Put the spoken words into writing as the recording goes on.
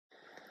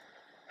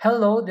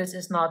Hello, this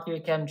is not your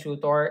chem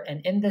tutor,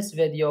 and in this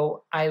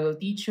video, I will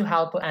teach you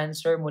how to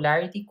answer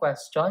molarity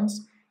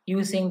questions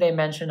using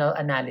dimensional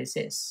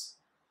analysis.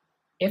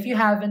 If you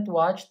haven't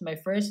watched my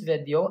first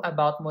video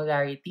about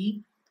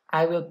molarity,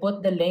 I will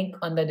put the link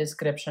on the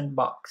description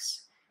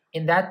box.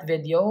 In that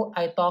video,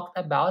 I talked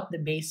about the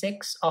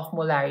basics of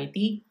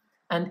molarity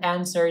and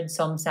answered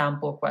some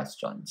sample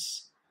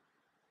questions.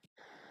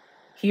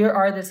 Here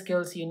are the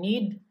skills you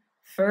need.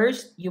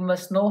 First, you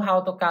must know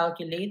how to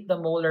calculate the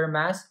molar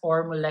mass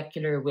or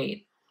molecular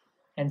weight.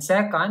 And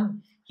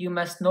second, you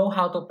must know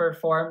how to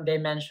perform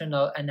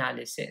dimensional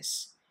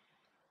analysis.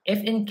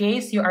 If in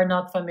case you are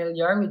not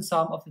familiar with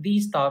some of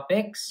these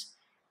topics,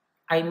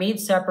 I made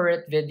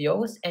separate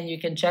videos and you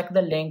can check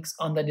the links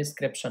on the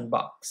description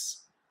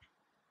box.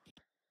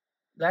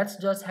 Let's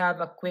just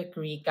have a quick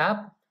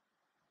recap.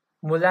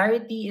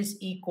 Molarity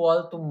is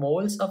equal to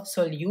moles of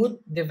solute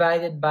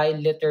divided by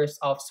liters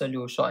of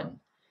solution.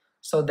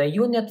 So the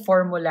unit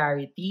for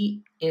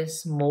molarity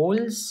is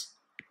moles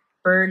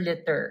per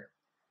liter,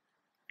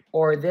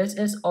 or this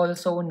is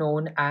also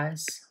known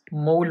as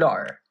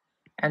molar,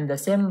 and the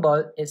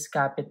symbol is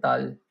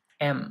capital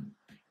M.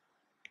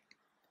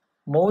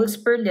 Moles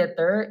per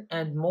liter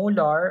and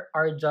molar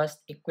are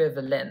just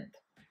equivalent.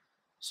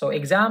 So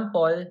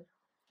example,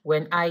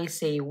 when I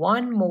say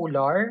 1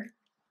 molar,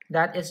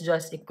 that is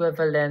just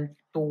equivalent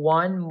to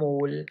 1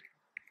 mole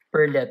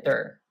per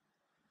liter.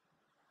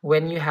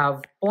 When you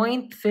have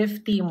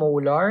 0.50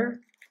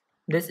 molar,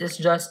 this is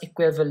just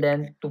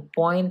equivalent to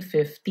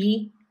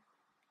 0.50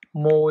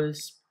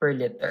 moles per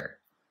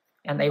liter.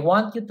 And I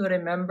want you to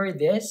remember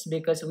this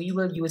because we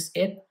will use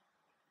it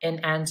in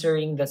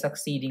answering the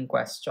succeeding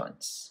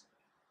questions.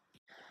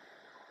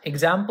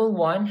 Example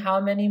 1, how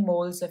many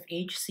moles of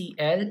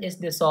HCl is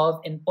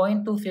dissolved in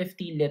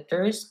 0.250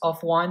 liters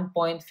of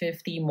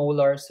 1.50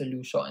 molar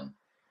solution?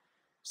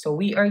 So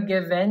we are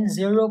given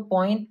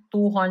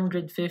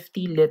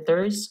 0.250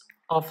 liters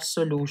of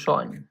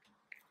solution.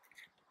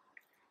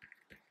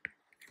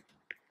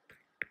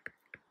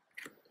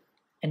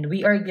 And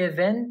we are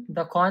given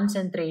the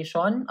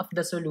concentration of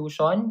the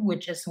solution,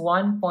 which is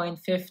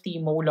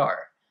 1.50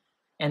 molar.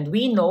 And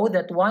we know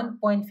that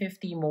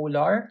 1.50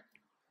 molar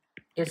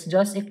is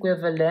just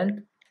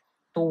equivalent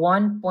to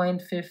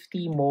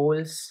 1.50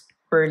 moles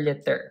per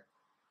liter.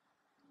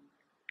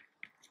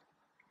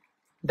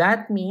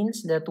 That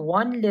means that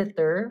 1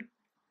 liter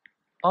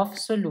of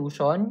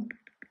solution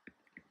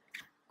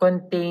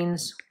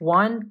contains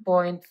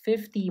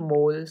 1.50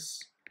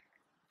 moles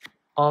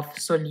of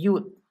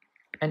solute,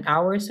 and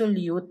our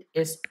solute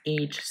is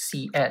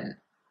HCl.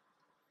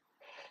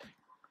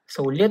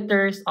 So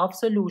liters of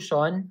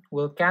solution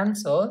will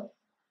cancel,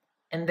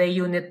 and the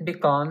unit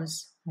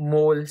becomes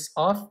moles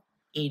of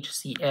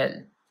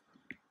HCl.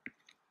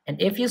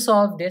 And if you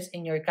solve this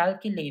in your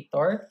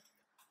calculator,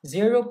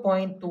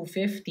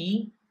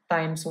 0.250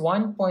 times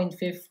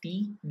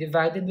 1.50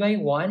 divided by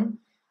 1,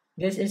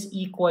 this is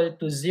equal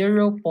to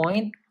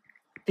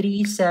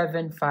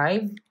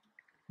 0.375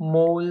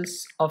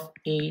 moles of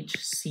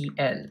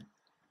HCl.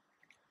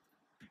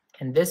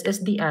 And this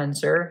is the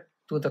answer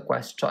to the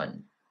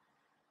question.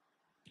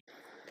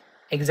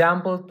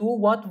 Example 2,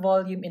 what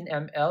volume in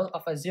ml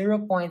of a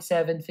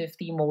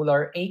 0.750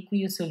 molar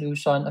aqueous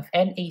solution of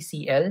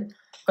NaCl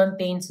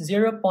contains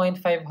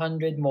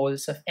 0.500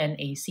 moles of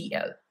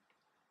NaCl?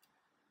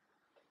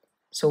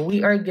 So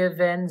we are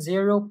given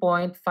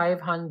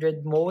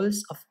 0.500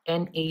 moles of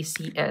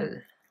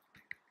NaCl.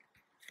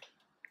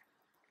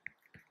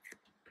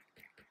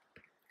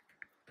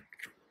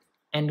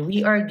 And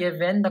we are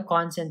given the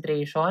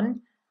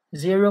concentration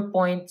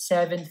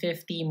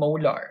 0.750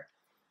 molar.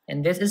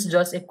 And this is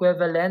just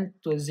equivalent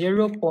to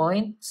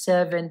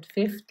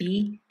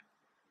 0.750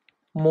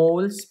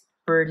 moles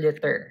per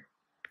liter.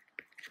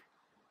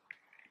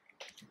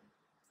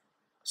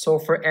 So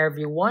for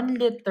every 1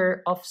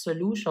 liter of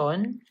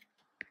solution,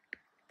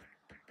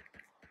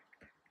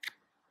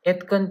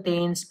 it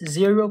contains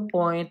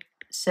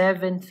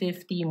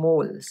 0.750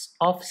 moles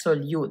of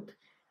solute.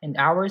 And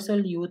our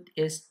solute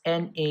is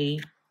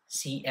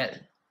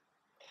NaCl.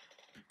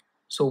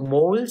 So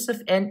moles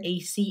of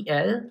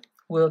NaCl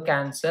will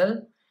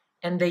cancel,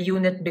 and the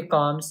unit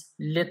becomes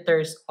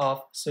liters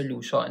of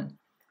solution.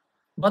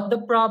 But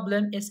the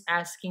problem is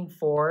asking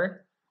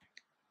for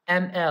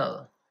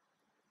ml.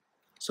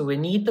 So we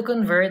need to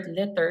convert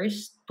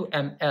liters to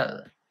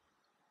ml.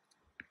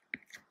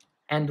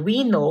 And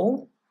we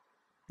know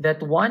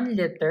that 1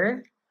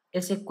 liter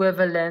is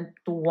equivalent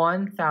to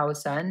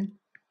 1,000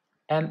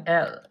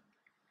 ml.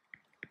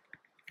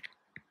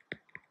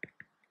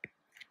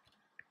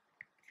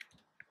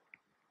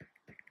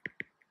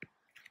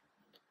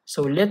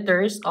 So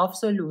liters of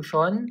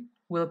solution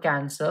will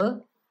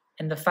cancel,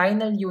 and the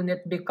final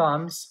unit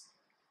becomes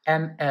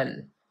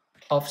ml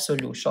of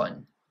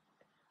solution.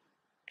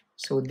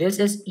 So this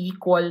is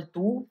equal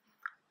to,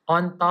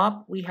 on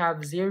top we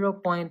have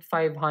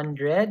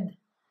 0.500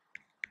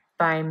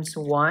 times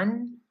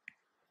 1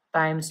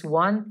 times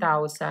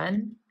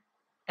 1,000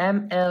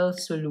 ml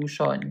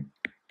solution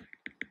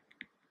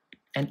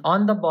And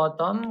on the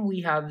bottom,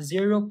 we have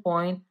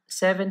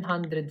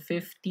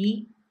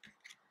 0.750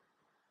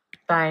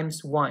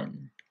 times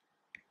 1.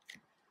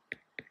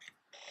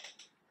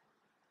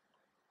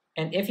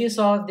 And if you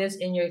solve this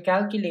in your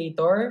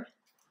calculator,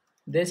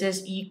 this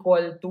is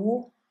equal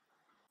to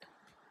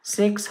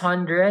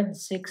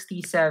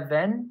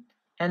 667,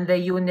 and the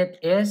unit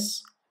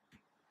is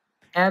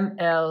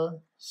ml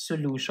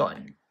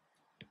solution.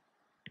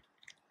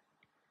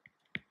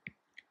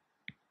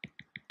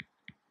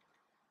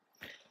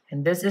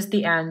 And this is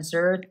the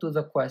answer to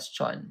the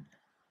question.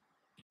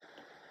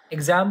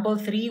 Example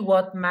 3,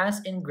 what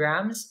mass in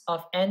grams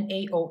of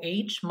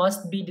NaOH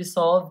must be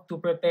dissolved to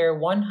prepare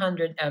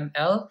 100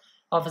 ml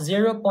of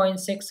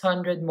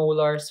 0.600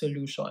 molar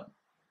solution?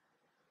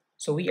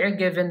 So we are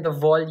given the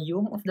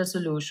volume of the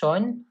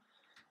solution,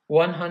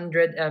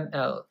 100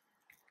 ml.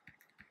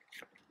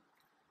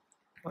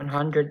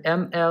 100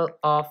 ml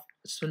of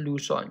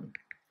solution.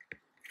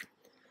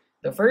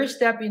 The first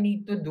step you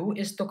need to do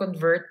is to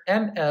convert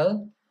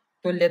ml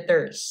to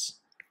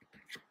liters.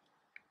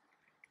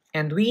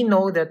 And we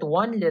know that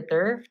 1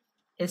 liter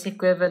is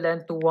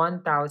equivalent to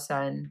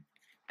 1,000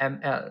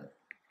 ml.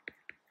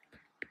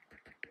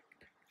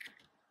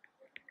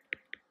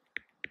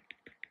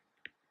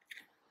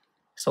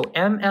 So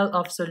ml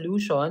of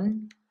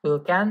solution will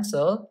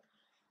cancel.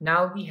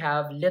 Now we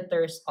have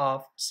liters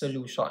of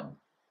solution.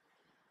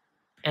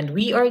 And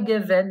we are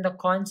given the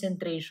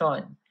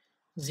concentration,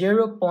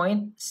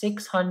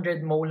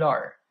 0.600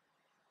 molar.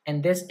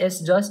 And this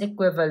is just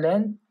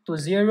equivalent to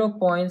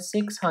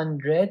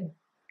 0.600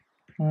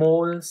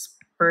 moles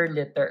per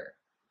liter.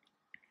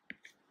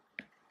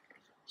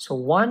 So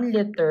 1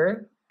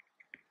 liter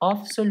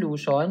of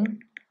solution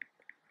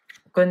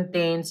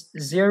contains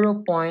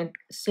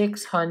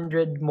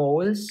 0.600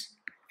 moles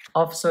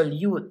of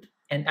solute,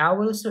 and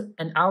our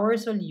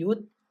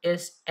solute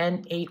is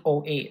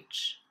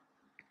NaOH.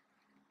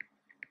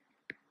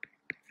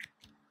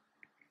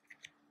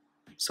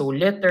 So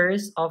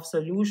liters of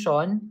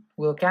solution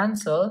will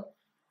cancel.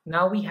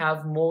 Now we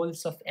have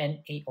moles of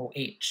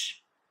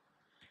NaOH.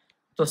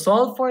 To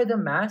solve for the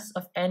mass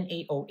of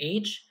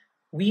NaOH,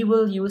 we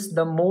will use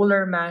the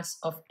molar mass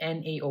of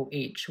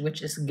NaOH,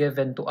 which is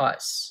given to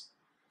us.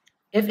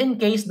 If in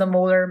case the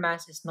molar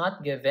mass is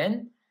not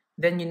given,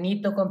 then you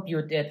need to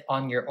compute it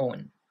on your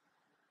own.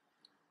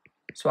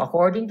 So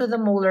according to the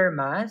molar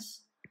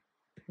mass,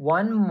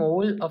 1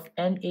 mole of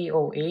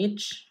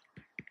NaOH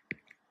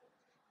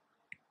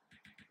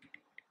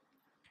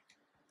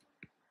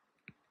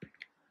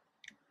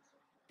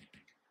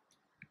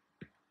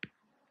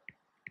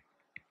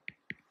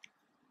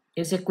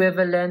is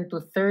equivalent to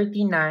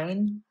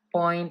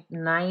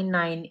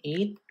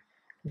 39.998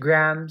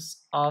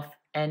 grams of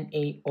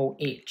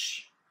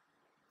NaOH.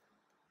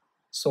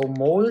 So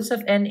moles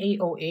of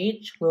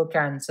NaOH will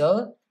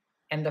cancel,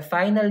 and the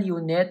final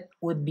unit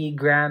would be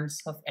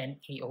grams of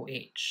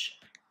NaOH.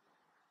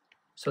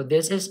 So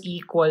this is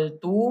equal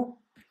to,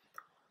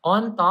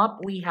 on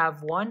top we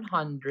have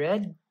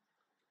 100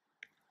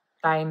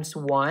 times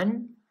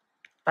 1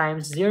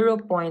 times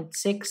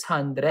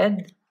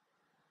 0.600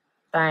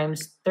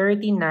 times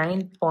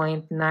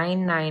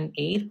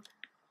 39.998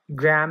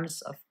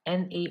 grams of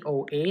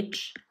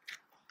NaOH.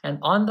 And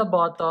on the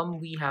bottom,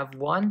 we have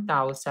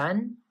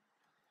 1,000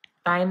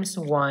 times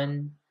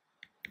 1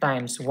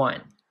 times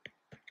 1.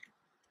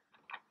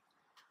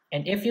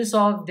 And if you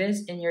solve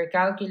this in your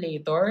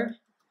calculator,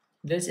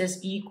 this is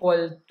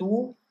equal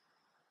to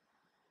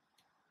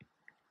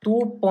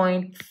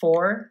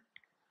 2.4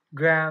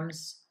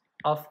 grams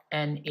of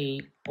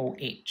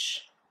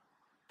NaOH.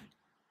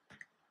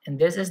 And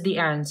this is the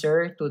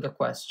answer to the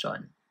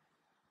question.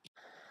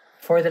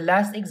 For the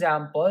last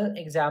example,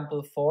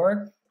 example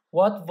 4,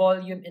 what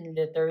volume in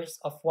liters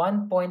of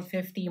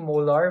 1.50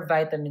 molar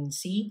vitamin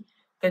C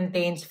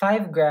contains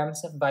 5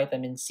 grams of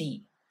vitamin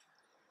C?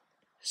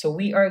 So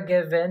we are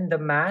given the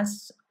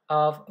mass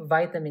of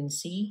vitamin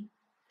C,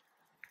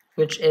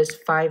 which is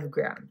 5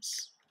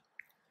 grams.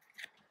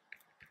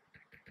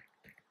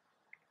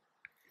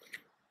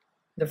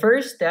 The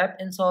first step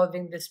in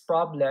solving this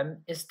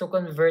problem is to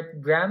convert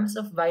grams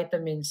of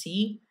vitamin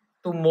C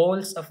to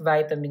moles of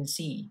vitamin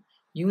C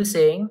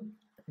using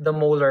the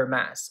molar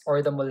mass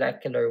or the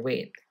molecular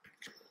weight.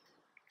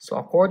 So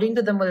according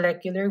to the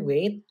molecular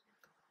weight,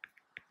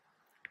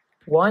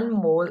 1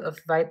 mole of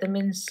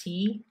vitamin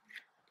C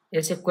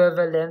is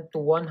equivalent to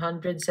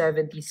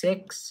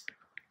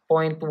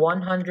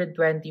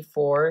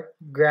 176.124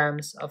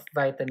 grams of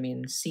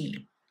vitamin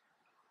C.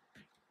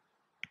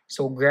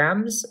 So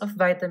grams of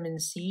vitamin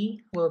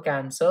C will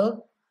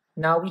cancel.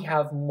 Now we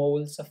have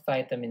moles of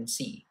vitamin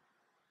C.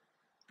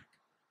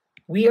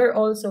 We are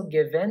also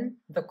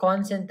given the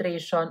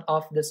concentration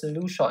of the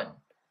solution,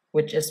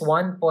 which is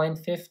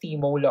 1.50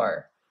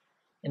 molar.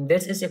 And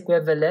this is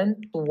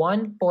equivalent to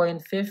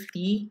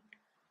 1.50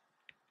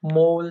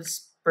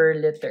 moles per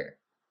liter.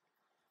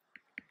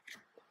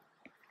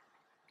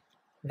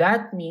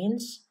 That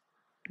means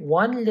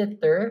 1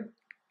 liter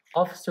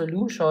of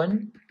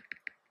solution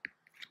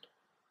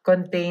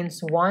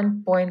contains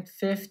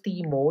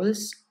 1.50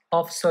 moles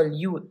of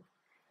solute,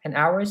 and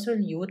our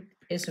solute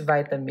is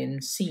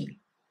vitamin C.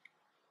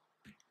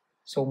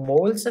 So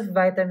moles of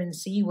vitamin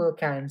C will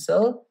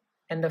cancel,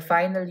 and the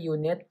final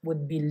unit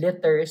would be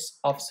liters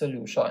of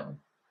solution.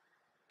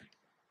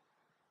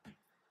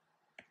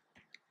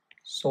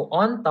 So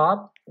on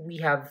top, we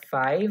have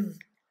 5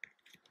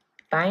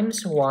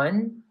 times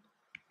 1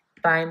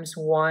 times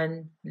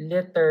 1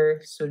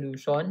 liter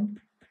solution.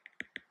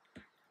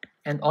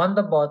 And on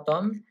the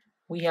bottom,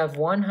 we have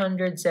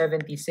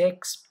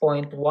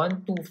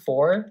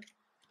 176.124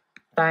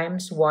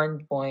 times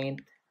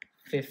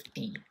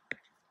 1.50.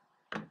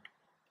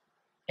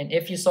 And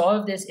if you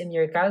solve this in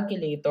your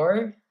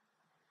calculator,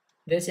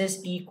 this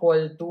is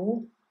equal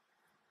to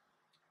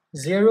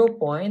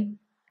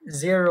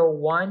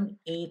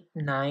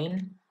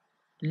 0.0189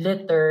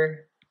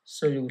 liter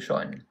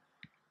solution.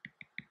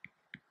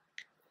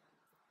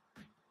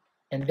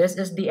 And this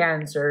is the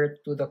answer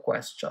to the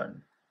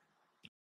question.